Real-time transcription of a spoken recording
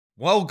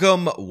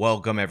Welcome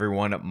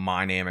everyone.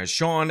 My name is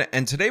Sean,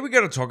 and today we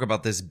got to talk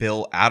about this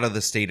bill out of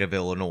the state of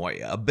Illinois,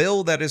 a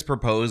bill that is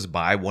proposed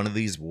by one of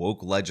these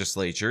woke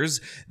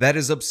legislatures that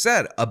is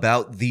upset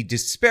about the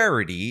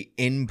disparity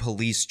in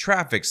police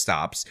traffic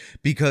stops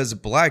because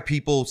black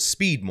people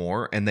speed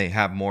more and they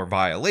have more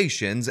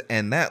violations,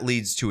 and that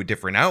leads to a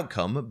different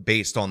outcome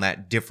based on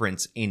that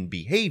difference in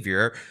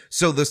behavior.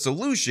 So the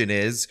solution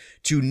is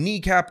to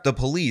kneecap the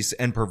police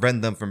and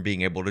prevent them from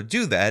being able to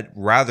do that,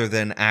 rather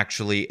than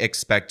actually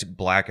expect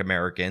black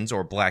Americans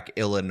or black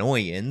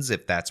Illinoisans,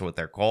 if that's what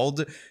they're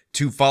called,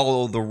 to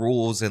follow the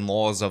rules and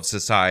laws of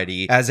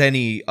society as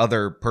any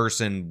other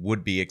person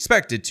would be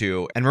expected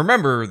to. And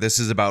remember, this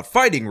is about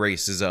fighting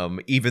racism,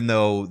 even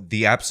though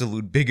the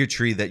absolute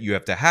bigotry that you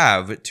have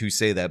to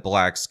say that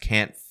blacks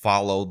can't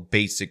follow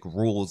basic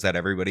rules that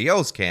everybody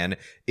else can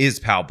is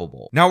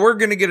palpable. Now, we're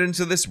going to get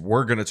into this,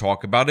 we're going to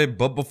talk about it,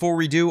 but before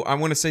we do, I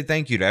want to say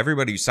thank you to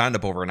everybody who signed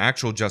up over on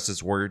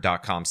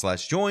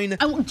actualjusticewarrior.com/join.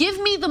 Give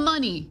me the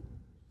money.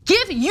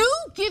 Give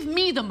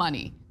me the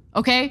money.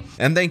 Okay?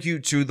 And thank you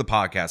to the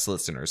podcast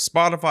listeners,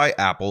 Spotify,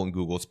 Apple, and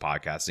Google's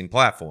podcasting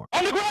platform.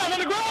 On the ground!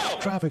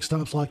 Traffic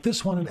stops like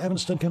this one in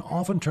Evanston can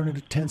often turn into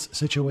tense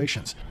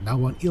situations. Now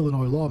one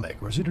Illinois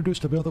lawmaker has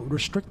introduced a bill that would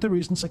restrict the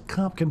reasons a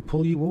cop can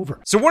pull you over.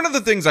 So one of the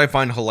things I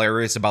find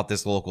hilarious about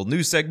this local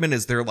news segment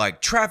is they're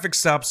like, traffic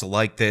stops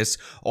like this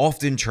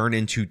often turn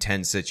into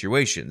tense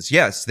situations.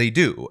 Yes, they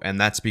do. And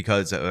that's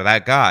because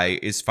that guy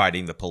is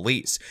fighting the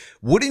police.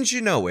 Wouldn't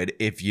you know it,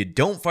 if you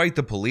don't fight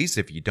the police,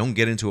 if you don't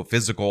get into a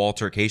physical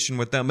altercation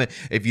with them,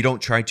 if you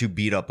don't try to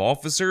beat up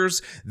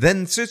officers,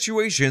 then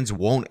situations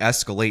won't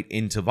escalate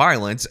into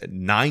violence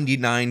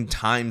 99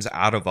 times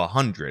out of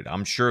 100.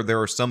 I'm sure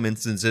there are some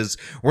instances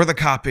where the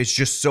cop is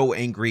just so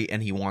angry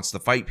and he wants to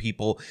fight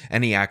people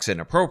and he acts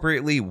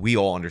inappropriately. We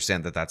all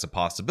understand that that's a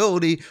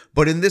possibility,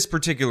 but in this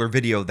particular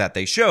video that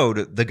they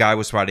showed, the guy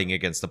was fighting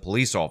against the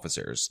police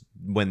officers.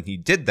 When he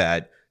did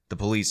that, the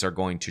police are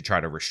going to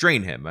try to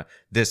restrain him.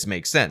 This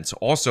makes sense.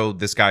 Also,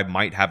 this guy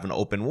might have an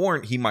open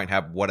warrant. He might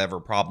have whatever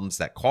problems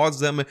that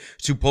cause them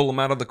to pull him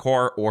out of the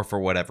car or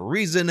for whatever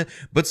reason.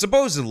 But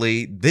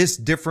supposedly, this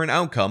different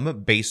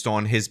outcome based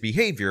on his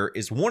behavior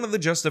is one of the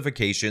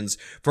justifications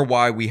for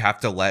why we have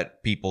to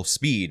let people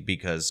speed.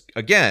 Because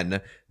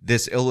again,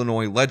 this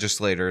Illinois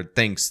legislator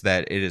thinks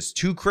that it is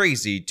too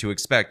crazy to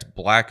expect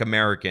black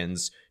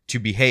Americans to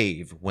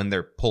behave when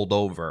they're pulled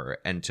over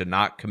and to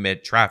not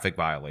commit traffic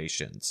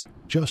violations.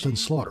 Justin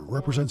Slaughter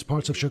represents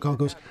parts of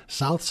Chicago's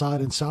South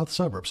Side and South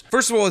suburbs.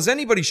 First of all, is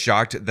anybody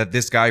shocked that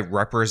this guy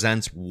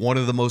represents one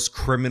of the most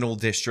criminal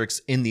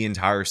districts in the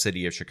entire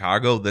city of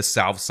Chicago, the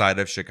South Side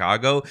of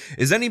Chicago?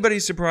 Is anybody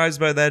surprised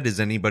by that? Is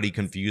anybody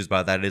confused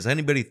by that? Is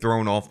anybody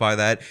thrown off by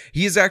that?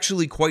 He is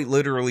actually quite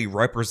literally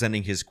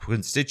representing his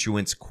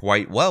constituents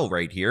quite well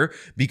right here,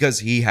 because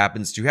he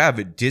happens to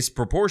have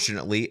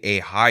disproportionately a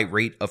high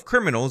rate of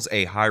criminals,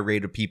 a high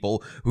rate of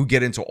people who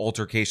get into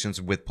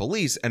altercations with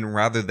police, and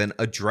rather than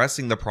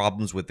addressing the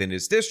problems within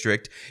his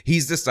district,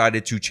 he's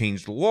decided to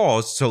change the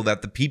laws so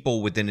that the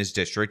people within his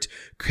district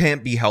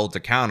can't be held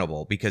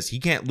accountable, because he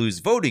can't lose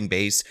voting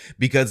base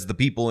because the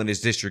people in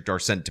his district are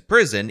sent to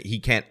prison. He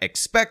can't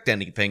expect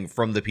anything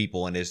from the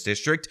people in his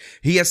district.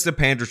 He has to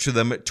pander to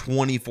them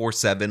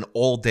 24/7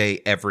 all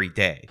day, every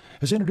day.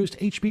 Has introduced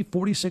HB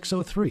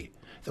 4603.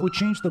 That would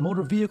change the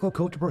motor vehicle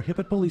code to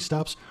prohibit police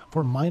stops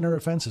for minor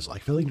offenses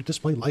like failing to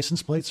display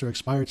license plates or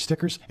expired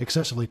stickers,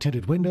 excessively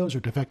tinted windows or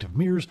defective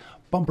mirrors,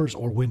 bumpers,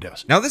 or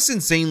windows. Now, this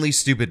insanely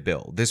stupid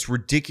bill, this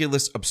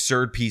ridiculous,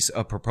 absurd piece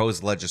of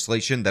proposed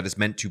legislation that is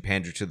meant to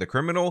pander to the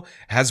criminal,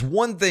 has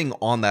one thing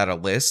on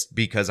that list,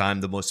 because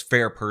I'm the most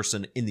fair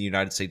person in the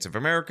United States of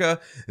America,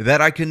 that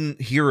I can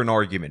hear an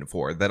argument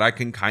for, that I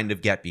can kind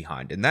of get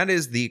behind, and that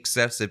is the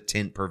excessive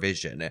tint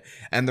provision.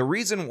 And the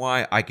reason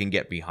why I can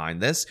get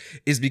behind this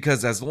is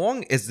because as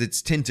long as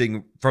it's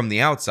tinting from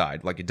the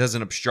outside, like it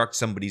doesn't obstruct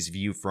somebody's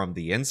view from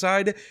the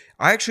inside,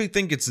 I actually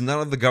think it's none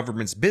of the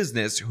government's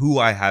business who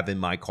I have in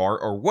my car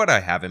or what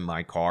I have in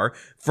my car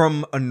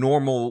from a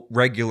normal,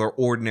 regular,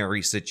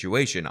 ordinary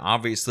situation.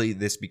 Obviously,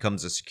 this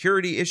becomes a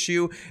security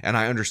issue, and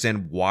I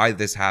understand why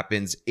this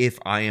happens if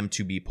I am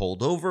to be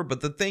pulled over.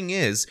 But the thing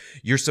is,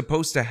 you're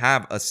supposed to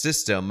have a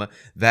system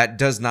that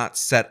does not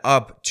set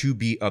up to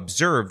be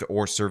observed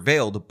or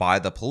surveilled by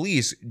the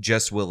police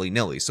just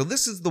willy-nilly. So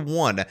this is the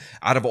one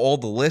out of all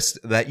the lists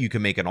that you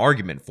can make an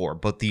argument for.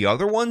 But the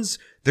other ones,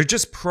 they're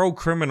just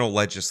pro-criminal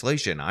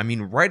legislation. I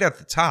mean, right at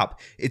the top,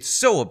 it's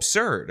so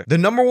absurd. The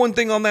number one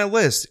thing on that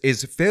list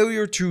is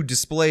failure to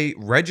display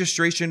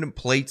registration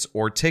plates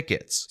or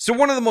tickets. So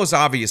one of the most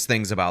obvious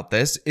things about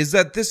this is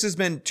that this is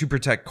meant to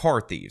protect car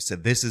thieves.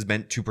 This is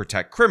meant to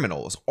protect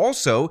criminals.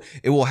 Also,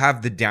 it will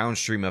have the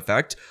downstream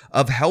effect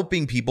of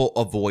helping people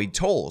avoid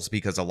tolls,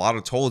 because a lot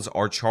of tolls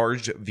are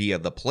charged via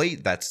the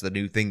plate. That's the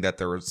new thing that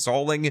they're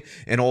installing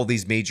in all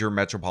these major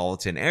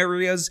metropolitan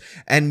areas,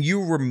 and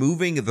you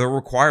removing the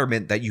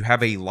requirement that you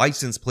have a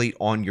license plate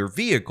on your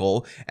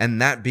vehicle,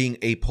 and that being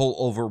a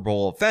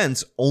pull-overable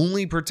offense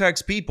only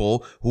protects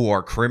people who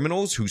are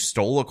criminals who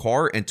stole a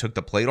car and took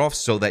the plate off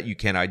so that you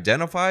can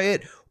identify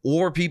it,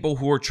 or people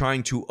who are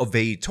trying to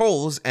evade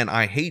tolls. And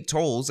I hate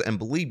tolls, and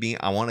believe me,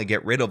 I want to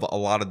get rid of a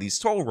lot of these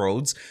toll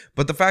roads,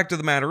 but the fact of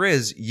the matter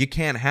is, you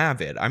can't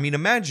have it. I mean,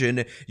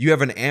 imagine you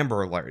have an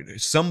Amber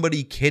Alert.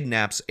 Somebody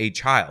kidnaps a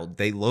child.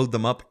 They load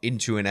them up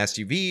into an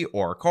SUV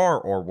or a car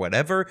or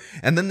whatever,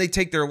 and then they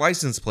take their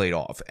license plate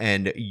off,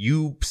 and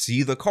you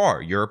see the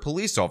car. You're a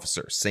police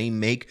officer. Same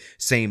make,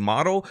 same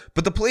model,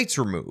 but the plate's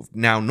removed.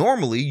 Now,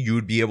 normally,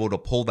 you'd be able to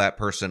pull that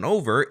person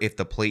over if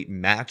the plate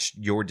matched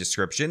your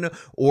description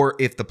or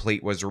if the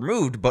plate was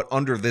removed, but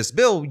under this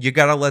bill, you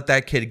gotta let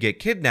that kid get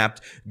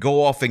kidnapped,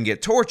 go off and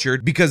get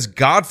tortured, because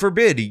God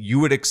forbid you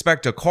would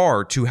expect a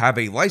car to have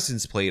a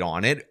license plate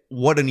on it.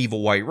 What an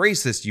evil white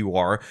racist you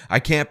are. I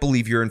can't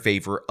believe you're in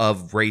favor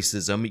of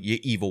racism, you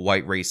evil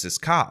white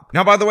racist cop.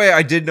 Now, by the way,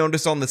 I did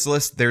notice on this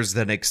list, there's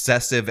an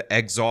excessive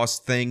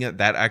exhaust thing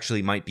that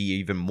actually might be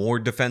even more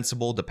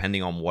defensible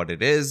depending on what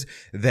it is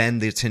than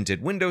the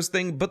tinted windows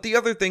thing. But the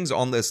other things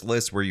on this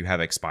list where you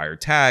have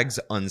expired tags,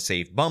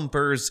 unsafe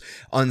bumpers,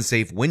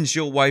 unsafe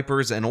windshield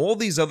wipers, and all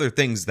these other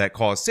things that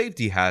cause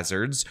safety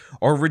hazards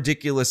are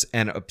ridiculous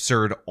and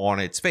absurd on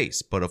its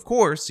face. But of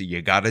course,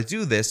 you gotta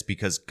do this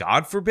because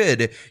God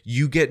forbid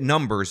you get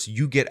numbers,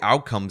 you get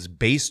outcomes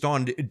based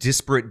on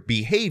disparate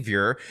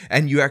behavior,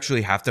 and you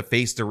actually have to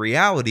face the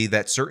reality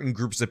that certain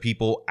groups of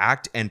people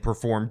act and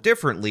perform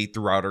differently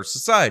throughout our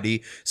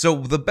society. So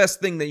the best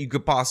thing that you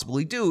could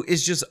possibly do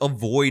is just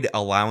avoid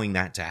allowing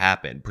that to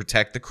happen.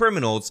 Protect the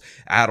criminals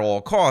at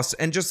all costs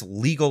and just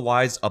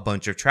legalize a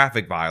bunch of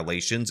traffic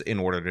violations in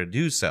order to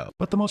do so.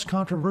 But the most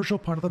controversial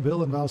part of the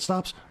bill involves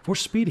stops for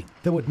speeding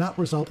that would not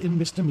result in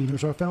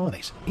misdemeanors or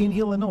felonies. In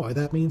Illinois,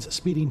 that means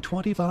speeding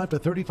 25 to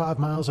 35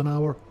 miles an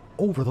hour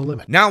over the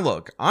limit. Now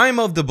look, I'm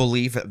of the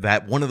belief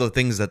that one of the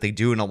things that they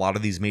do in a lot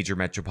of these major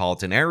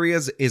metropolitan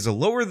areas is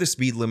lower the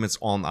speed limits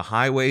on the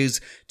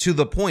highways to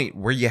the point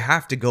where you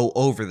have to go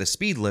over the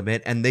speed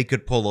limit, and they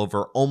could pull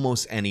over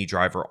almost any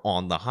driver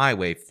on the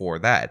highway for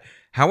that.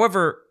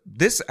 However,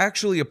 this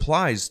actually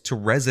applies to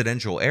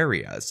residential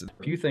areas.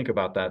 If you think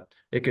about that,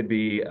 it could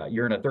be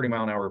you're in a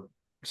 30-mile-an-hour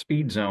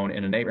speed zone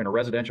in a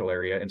residential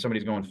area, and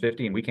somebody's going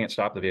 50 and we can't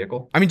stop the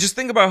vehicle. I mean, just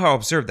think about how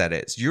absurd that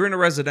is. You're in a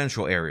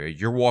residential area,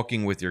 you're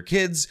walking with your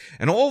kids,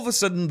 and all of a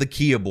sudden the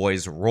Kia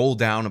boys roll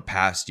down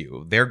past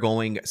you. They're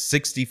going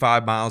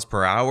 65 miles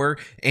per hour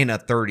in a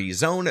 30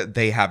 zone.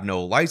 They have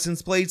no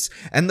license plates,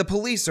 and the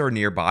police are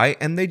nearby,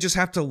 and they just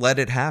have to let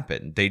it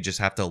happen. They just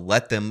have to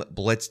let them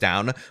blitz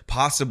down,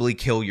 possibly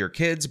kill your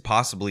kids,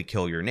 possibly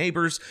kill your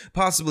neighbors,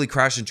 possibly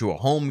crash into a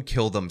home,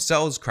 kill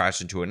themselves,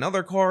 crash into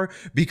another car,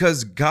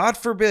 because God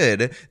forbid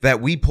that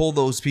we pull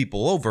those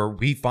people over,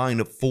 we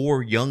find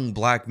 4 young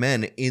black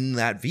men in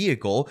that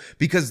vehicle,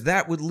 because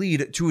that would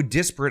lead to a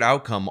disparate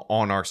outcome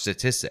on our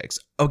statistics.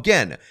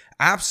 Again,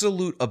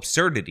 absolute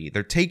absurdity.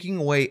 They're taking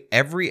away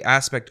every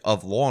aspect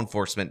of law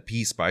enforcement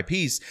piece by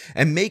piece,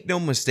 and make no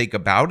mistake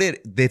about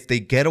it, if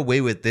they get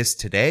away with this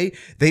today,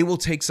 they will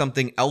take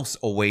something else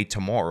away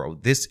tomorrow.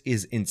 This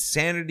is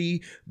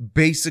insanity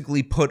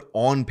basically put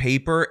on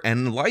paper,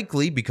 and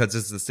likely, because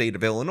it's the state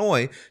of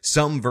Illinois,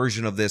 some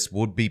version of this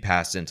would be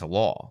passed into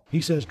law. He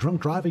says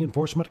drunk driving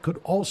enforcement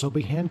could also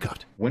be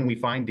handcuffed. When we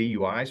find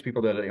DUIs,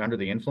 people that are under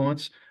the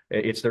influence,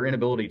 it's their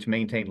inability to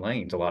maintain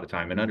lanes a lot of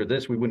time. And under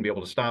this, we wouldn't be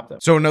able to stop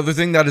them. So another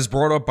thing that is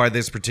brought up by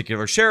this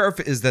particular sheriff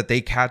is that they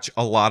catch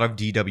a lot of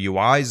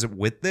DWIs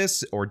with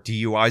this, or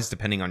DUIs,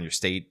 depending on your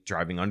state,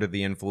 driving under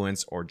the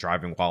influence or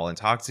driving while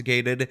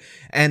intoxicated.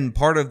 And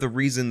part of the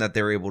reason that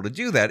they're able to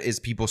do that is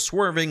people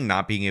swerving,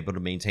 not being able to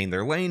maintain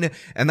their lane.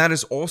 And that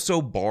is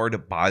also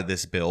barred by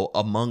this bill,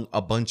 among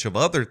a bunch of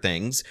other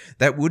things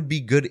that would be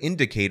good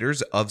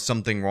indicators of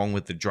something wrong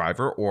with the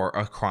driver or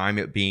a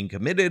crime being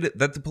committed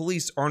that the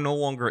police are no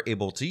longer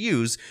able to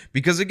use,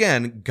 because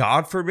again,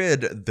 God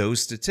forbid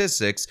those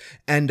statistics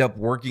end up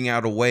working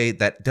out a way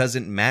that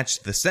doesn't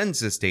match the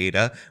census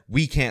data.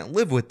 We can't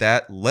live with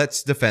that.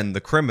 Let's defend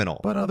the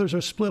criminal. But others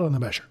are split on the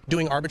measure.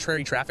 Doing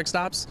arbitrary traffic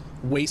stops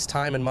waste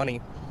time and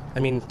money. I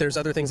mean, there's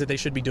other things that they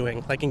should be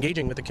doing, like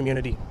engaging with the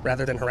community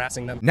rather than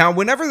harassing them. Now,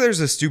 whenever there's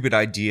a stupid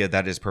idea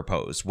that is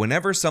proposed,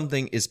 whenever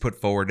something is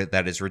put forward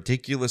that is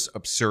ridiculous,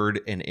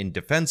 absurd, and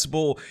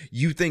indefensible,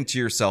 you think to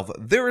yourself,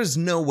 there is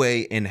no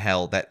way in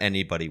hell that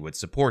anybody would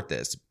support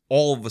this.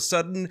 All of a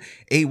sudden,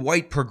 a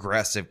white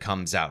progressive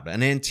comes out,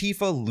 an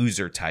Antifa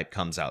loser type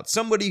comes out,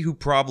 somebody who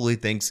probably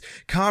thinks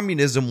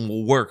communism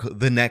will work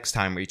the next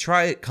time we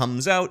try it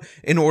comes out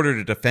in order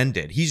to defend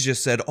it. He's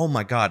just said, oh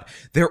my God,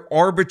 they're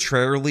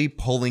arbitrarily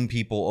pulling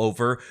people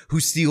over who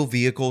steal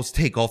vehicles,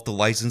 take off the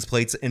license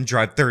plates, and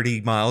drive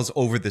 30 miles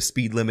over the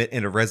speed limit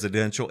in a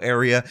residential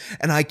area,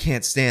 and I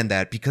can't stand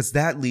that because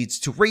that leads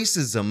to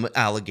racism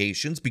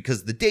allegations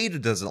because the data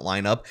doesn't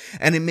line up,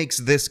 and it makes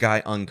this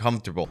guy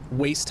uncomfortable.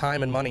 Waste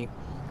time and money.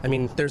 I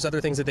mean, there's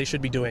other things that they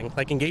should be doing,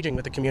 like engaging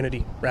with the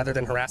community rather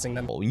than harassing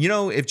them. You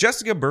know, if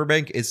Jessica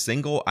Burbank is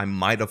single, I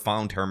might have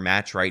found her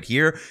match right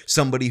here.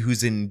 Somebody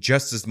who's in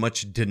just as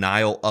much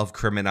denial of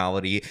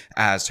criminality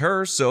as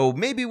her. So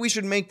maybe we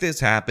should make this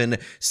happen.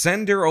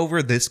 Send her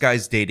over this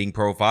guy's dating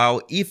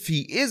profile. If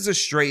he is a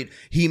straight,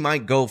 he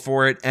might go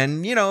for it.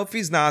 And, you know, if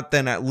he's not,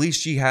 then at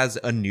least she has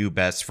a new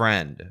best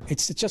friend.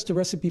 It's just a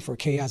recipe for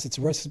chaos. It's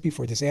a recipe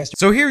for disaster.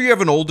 So here you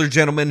have an older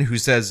gentleman who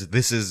says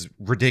this is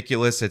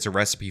ridiculous. It's a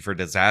recipe for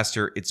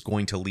disaster. It's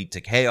going to lead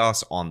to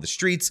chaos on the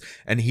streets,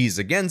 and he's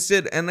against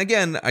it. And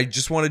again, I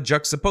just want to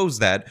juxtapose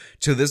that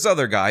to this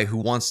other guy who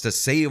wants to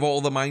save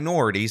all the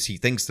minorities. He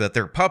thinks that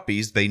they're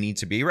puppies. They need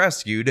to be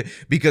rescued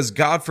because,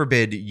 God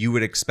forbid, you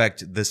would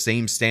expect the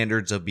same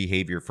standards of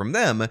behavior from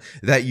them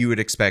that you would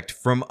expect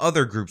from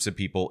other groups of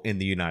people in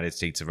the United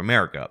States of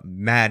America.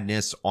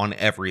 Madness on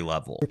every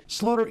level.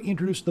 Slaughter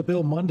introduced the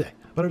bill Monday,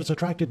 but it has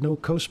attracted no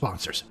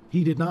co-sponsors.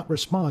 He did not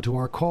respond to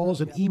our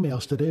calls and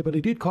emails today, but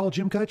he did call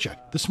Jim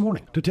Kutchuk this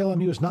morning to tell him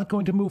he was not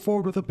going to move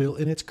forward with the bill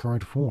in its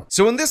current form.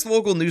 So in this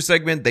local news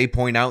segment, they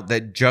point out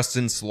that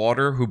Justin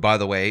Slaughter, who, by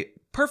the way,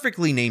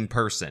 perfectly named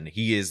person.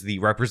 He is the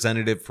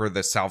representative for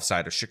the South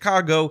Side of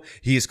Chicago.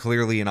 He is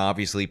clearly and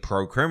obviously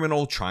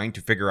pro-criminal, trying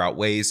to figure out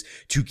ways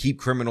to keep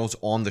criminals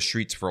on the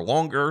streets for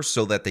longer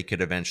so that they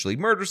could eventually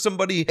murder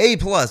somebody. A+,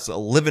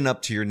 living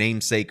up to your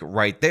namesake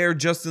right there,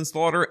 Justin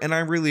Slaughter, and I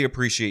really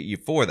appreciate you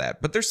for that.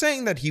 But they're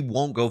saying that he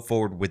won't go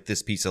forward with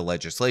this piece of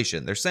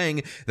legislation. They're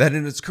saying that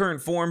in its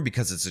current form,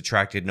 because it's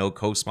attracted no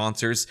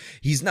co-sponsors,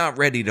 he's not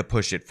ready to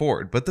push it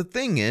forward. But the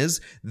thing is,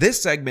 this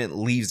segment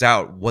leaves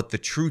out what the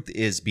truth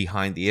is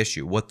behind the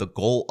issue, what the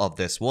goal of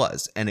this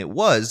was, and it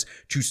was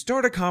to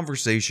start a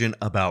conversation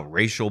about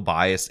racial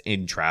bias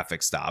in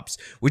traffic stops,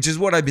 which is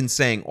what I've been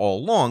saying all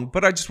along,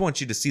 but I just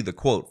want you to see the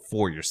quote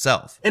for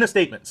yourself. In a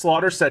statement,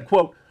 Slaughter said,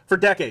 quote, "For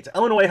decades,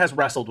 Illinois has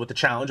wrestled with the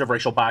challenge of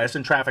racial bias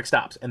in traffic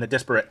stops and the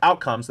disparate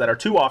outcomes that are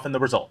too often the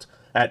result.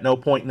 At no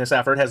point in this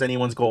effort has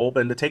anyone's goal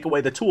been to take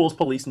away the tools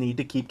police need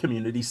to keep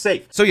communities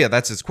safe." So yeah,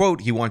 that's his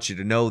quote. He wants you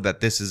to know that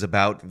this is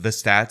about the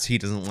stats. He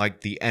doesn't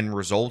like the end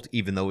result,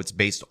 even though it's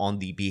based on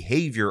the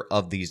behavior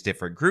of these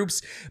different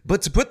groups.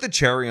 But to put the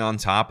cherry on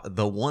top,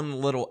 the one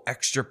little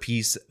extra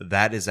piece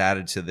that is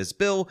added to this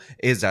bill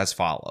is as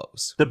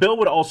follows. The bill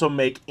would also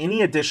make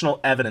any additional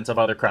evidence of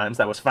other crimes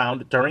that was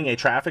found during a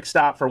traffic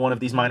stop for one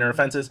of these minor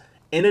offenses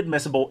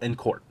inadmissible in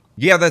court.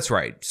 Yeah, that's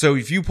right. So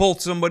if you pull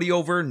somebody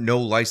over, no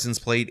license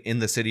plate in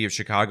the city of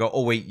Chicago,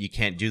 oh wait, you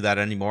can't do that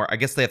anymore. I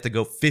guess they have to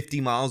go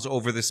 50 miles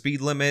over the speed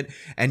limit,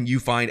 and you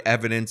find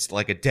evidence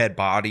like a dead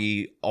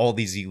body, all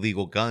these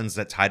illegal guns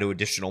that tie to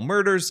additional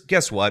murders.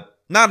 Guess what?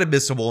 Not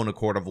admissible in a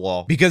court of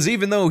law, because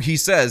even though he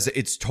says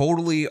it's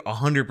totally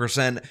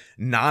 100%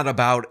 not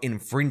about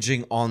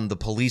infringing on the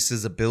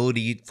police's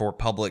ability for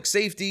public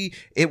safety,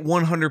 it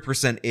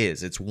 100%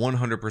 is. It's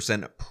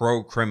 100%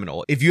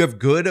 pro-criminal. If you have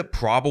good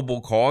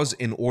probable cause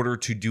in order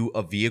to do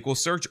a vehicle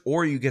search,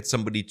 or you get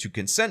somebody to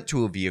consent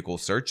to a vehicle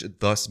search,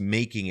 thus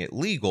making it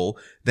legal,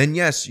 then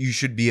yes, you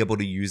should be able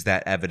to use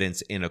that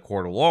evidence in a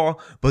court of law.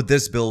 But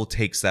this bill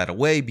takes that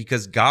away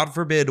because, God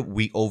forbid,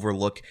 we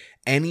overlook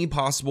any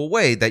possible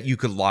way that you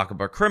could lock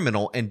up a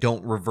criminal and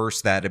don't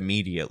reverse that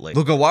immediately.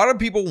 Look, a lot of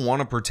people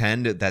want to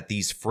pretend that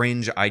these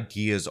fringe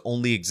ideas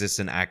only exist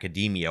in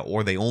academia,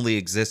 or they only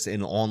exist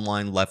in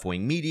online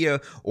left-wing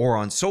media, or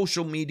on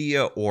social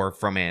media, or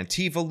from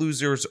Antifa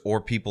losers,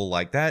 or people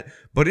like that.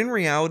 But in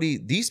reality,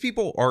 these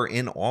people are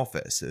in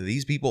office.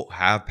 These people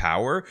have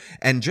power.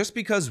 And just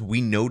because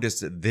we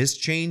noticed this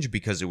change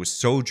because it was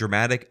so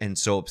dramatic and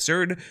so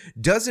absurd,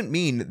 doesn't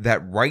mean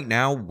that right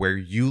now where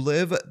you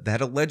live,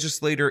 that a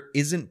legislator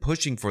isn't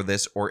pushing for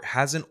this or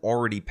hasn't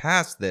already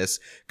passed this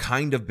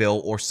kind of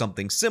bill or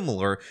something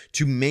similar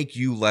to make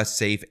you less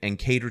safe and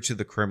cater to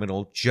the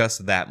criminal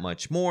just that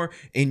much more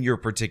in your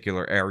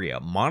particular area.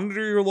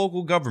 Monitor your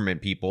local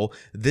government, people.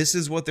 This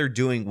is what they're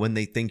doing when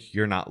they think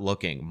you're not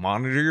looking.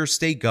 Monitor your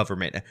state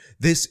government.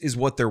 This is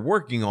what they're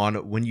working on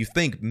when you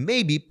think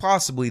maybe,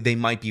 possibly, they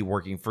might be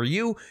working for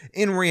you.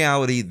 In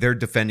reality, they're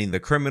defending the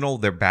criminal.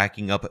 They're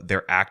backing up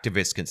their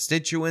activist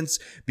constituents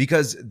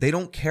because they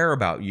don't care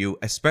about you,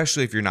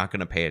 especially if you're not going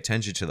to pay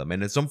attention to them.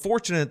 And it's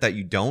unfortunate that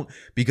you don't,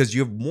 because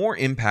you have more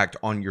impact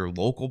on your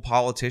local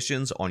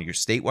politicians, on your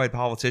statewide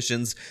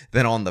politicians,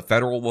 than on the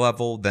federal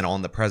level, than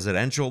on the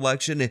presidential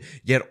election.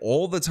 Yet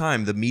all the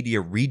time, the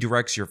media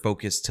redirects your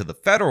focus to the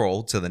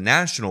federal, to the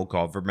national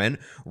government,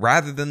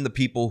 rather than the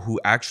people who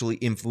actually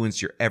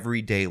influence your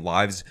everyday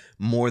lives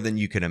more than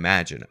you can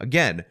imagine.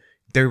 Again,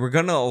 they were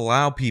going to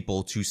allow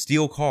people to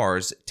steal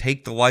cars,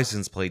 take the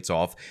license plates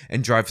off,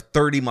 and drive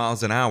 30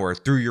 miles an hour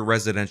through your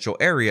residential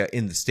area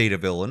in the state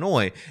of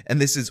Illinois, and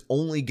this is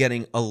only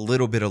getting a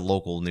little bit of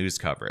local news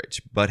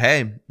coverage. But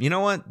hey, you know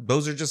what?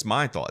 Those are just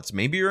my thoughts.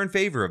 Maybe you're in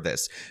favor of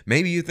this.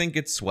 Maybe you think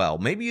it's swell.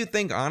 Maybe you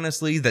think,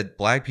 honestly, that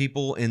black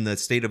people in the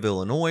state of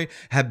Illinois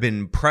have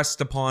been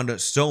pressed upon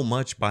so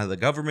much by the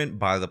government,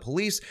 by the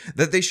police,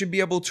 that they should be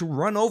able to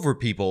run over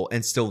people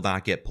and still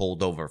not get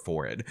pulled over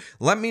for it.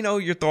 Let me know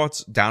your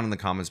thoughts down in the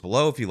comments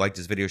below. If you liked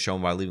this video, show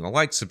them by leaving a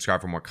like,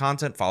 subscribe for more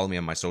content, follow me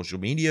on my social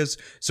medias,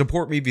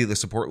 support me via the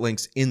support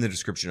links in the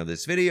description of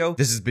this video.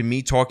 This has been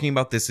me talking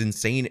about this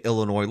insane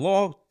Illinois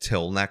law.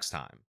 Till next time.